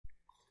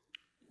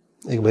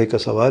ایک بھائی کا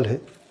سوال ہے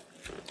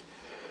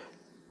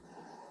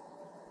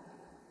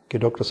کہ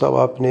ڈاکٹر صاحب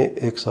آپ نے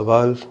ایک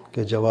سوال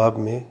کے جواب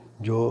میں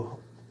جو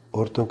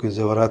عورتوں کے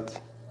زیورات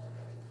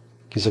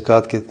کی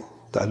زکوٰۃ کے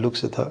تعلق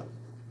سے تھا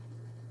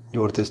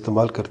جو عورتیں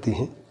استعمال کرتی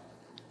ہیں،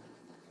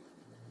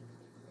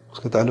 اس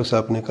کے تعلق سے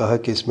آپ نے کہا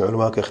کہ اس میں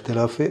علماء کا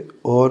اختلاف ہے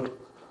اور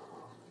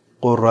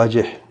قول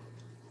راجح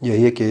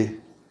یہی ہے کہ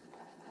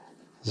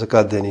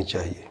زکوٰۃ دینی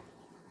چاہیے۔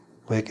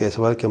 وہ ایک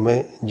سوال کہ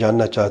میں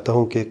جاننا چاہتا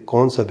ہوں کہ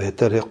کون سا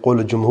بہتر ہے،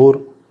 قول جمہور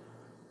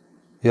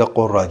یا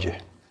قول راجح؟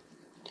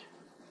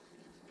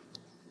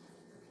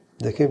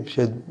 دیکھیں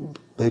شاید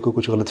بھائی کو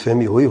کچھ غلط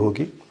فہمی ہوئی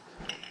ہوگی۔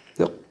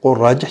 قول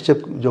راجح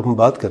جب ہم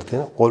بات کرتے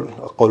ہیں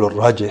قول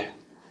الراجح،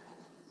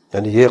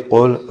 یعنی یہ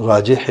قول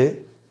راجح ہے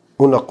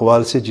ان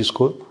اقوال سے جس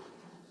کو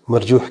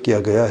مرجوح کیا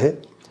گیا ہے،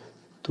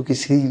 تو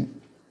کسی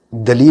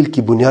دلیل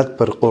کی بنیاد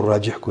پر قول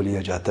راجح کو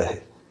لیا جاتا ہے۔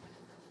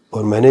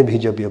 اور میں نے بھی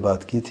جب یہ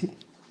بات کی تھی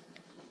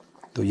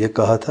تو یہ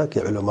کہا تھا کہ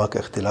علماء کا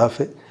اختلاف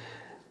ہے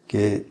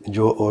کہ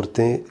جو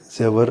عورتیں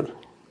زیور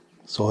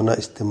سونا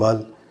استعمال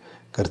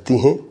کرتی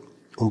ہیں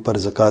ان پر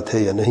زکوٰۃ ہے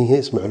یا نہیں ہے،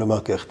 اس میں علماء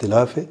کا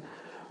اختلاف ہے۔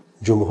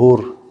 جمہور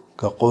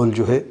کا قول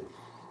جو ہے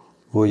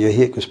وہ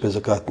یہی ہے کہ اس پہ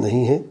زکوٰۃ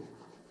نہیں ہے،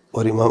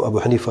 اور امام ابو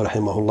حنیفہ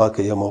رحمہ اللہ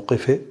کا یہ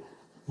موقف ہے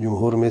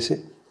جمہور میں سے،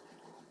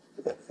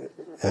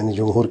 یعنی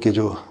جمہور کے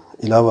جو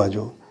علاوہ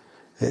جو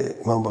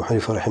امام ابو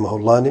حنیفہ رحمہ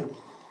اللہ نے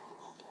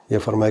یہ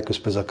فرمایا کہ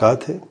اس پہ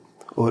زکوٰۃ ہے،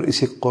 اور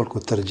اسی قول کو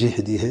ترجیح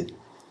دی ہے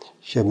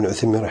شیخ ابن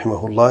عثیمین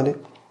رحمہ اللہ نے،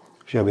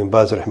 شیخ ابن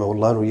باز رحمہ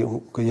اللہ نے، ان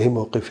کا یہی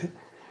موقف ہے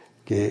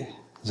کہ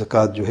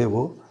زکوٰۃ جو ہے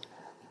وہ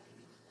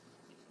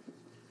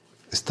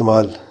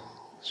استعمال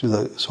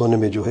شدہ سونے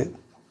میں جو ہے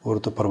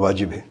عورتوں پر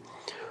واجب ہے۔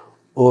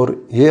 اور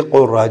یہ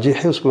قول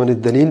راجح ہے، اس کو میں نے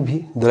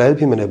دلائل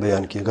بھی میں نے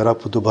بیان کی، اگر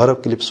آپ دوبارہ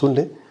کلپ سن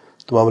لیں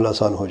تو معاملہ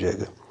آسان ہو جائے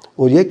گا۔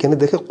 اور یہ کہنے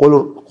دیکھیں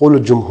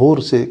قول جمہور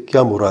سے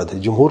کیا مراد ہے۔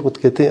 جمہور کو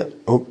کہتے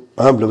ہیں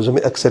عام لفظوں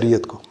میں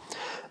اکثریت کو،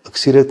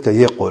 اکثریت کا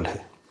یہ قول ہے۔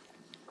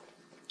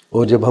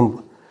 اور جب ہم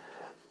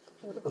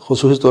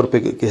خصوصی طور پہ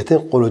کہتے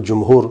ہیں قول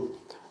جمہور،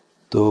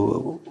 تو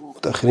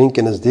متأخرین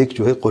کے نزدیک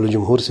جو ہے قول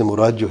جمہور سے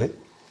مراد جو ہے،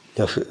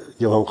 یا پھر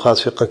جب ہم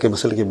خاص فقہ کے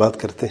مسئلے کی بات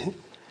کرتے ہیں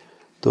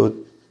تو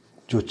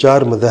جو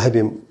 4 مذاہب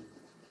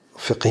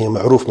فقہی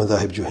معروف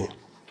مذاہب جو ہیں،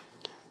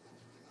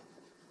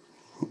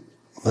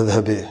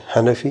 مذہب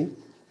حنفی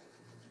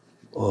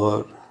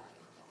اور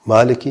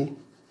مالکی،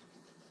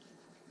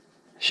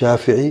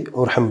 شافعی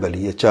اور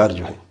حنبلی، یہ 4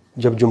 جو ہیں،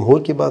 جب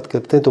جمہور کی بات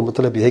کرتے ہیں تو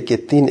مطلب یہ ہے کہ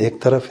 3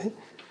 ایک طرف ہیں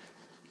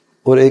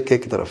اور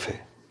ایک طرف ہے۔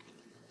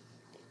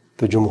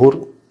 تو جمہور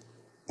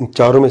ان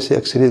چاروں میں سے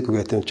اکثریت کو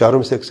کہتے ہیں، چاروں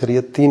میں سے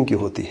اکثریت 3 کی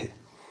ہوتی ہے،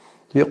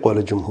 تو یہ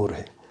قول جمہور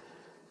ہے۔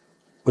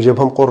 اور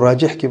جب ہم قول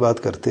راجح کی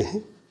بات کرتے ہیں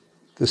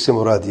تو اس سے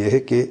مراد یہ ہے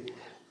کہ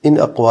ان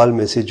اقوال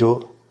میں سے جو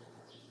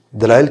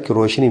دلائل کی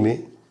روشنی میں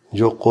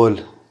جو قول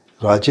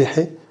راجح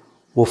ہے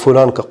وہ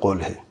فلان کا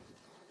قول ہے،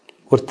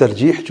 اور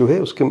ترجیح جو ہے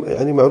اس کے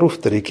یعنی معروف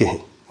طریقے ہیں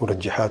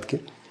مرجحات کے،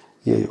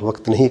 یہ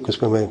وقت نہیں کہ اس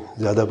پہ میں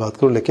زیادہ بات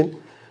کروں، لیکن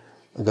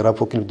اگر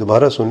آپ وہ کلپ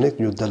دوبارہ سن لیں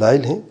جو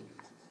دلائل ہیں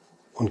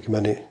ان کی،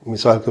 میں نے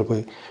مثال کے طور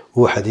پہ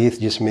وہ حدیث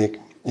جس میں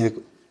ایک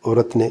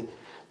عورت نے،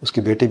 اس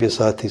کی بیٹی بھی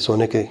ساتھ ہی،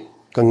 سونے کے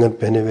کنگن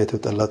پہنے ہوئے تھے،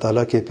 تو اللہ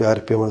تعالیٰ کے پیارے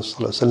پیغمبر صلی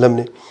اللہ علیہ وسلم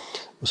نے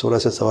اس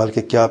عورت سے سوال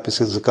کہ کیا آپ اس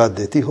کی زکوٰۃ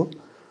دیتی ہو؟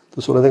 تو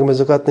اس عورت نے کہ میں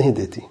زکوٰۃ نہیں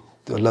دیتی۔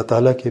 تو اللہ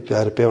تعالیٰ کے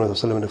پیارے پیغمبر صلی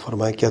اللہ علیہ وسلم نے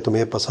فرمایا کیا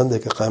تمہیں یہ پسند ہے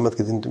کہ قیامت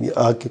کے دن یہ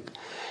آگ کے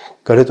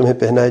کڑے تمہیں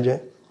پہنائے جائیں؟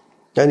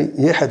 یعنی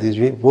یہ حدیث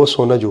بھی وہ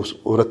سونا جو اس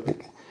عورت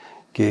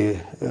کے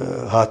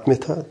ہاتھ میں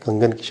تھا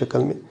کنگن کی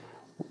شکل میں،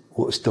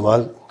 وہ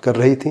استعمال کر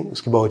رہی تھی،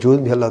 اس کے باوجود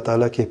بھی اللہ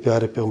تعالیٰ کے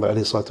پیارے پیغمبر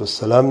علیہ الصلوۃ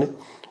والسلام نے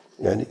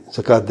یعنی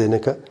زکوٰۃ دینے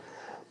کا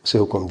اسے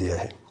حکم دیا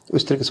ہے۔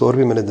 اس طریقے سے اور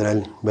بھی میں نے دلائل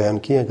بیان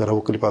کی ہیں، اگر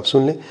وہ کلپ آپ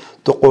سن لیں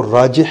تو قول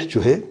راجح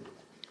جو ہے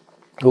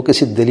وہ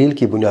کسی دلیل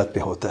کی بنیاد پہ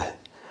ہوتا ہے،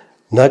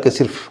 نہ کہ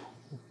صرف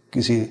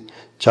کسی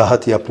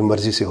چاہت یا اپنی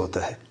مرضی سے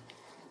ہوتا ہے۔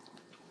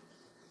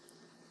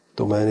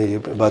 تو میں نے یہ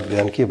بات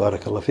بیان کی،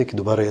 بارک اللہ فیک،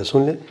 دوبارہ یہ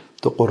سن لیں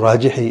تو قول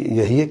راجح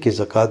یہی ہے کہ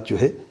زکوٰۃ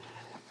جو ہے،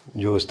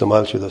 جو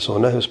استعمال شدہ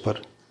سونا ہے اس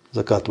پر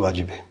زکوٰۃ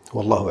واجب ہے،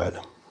 واللہ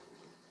اعلم۔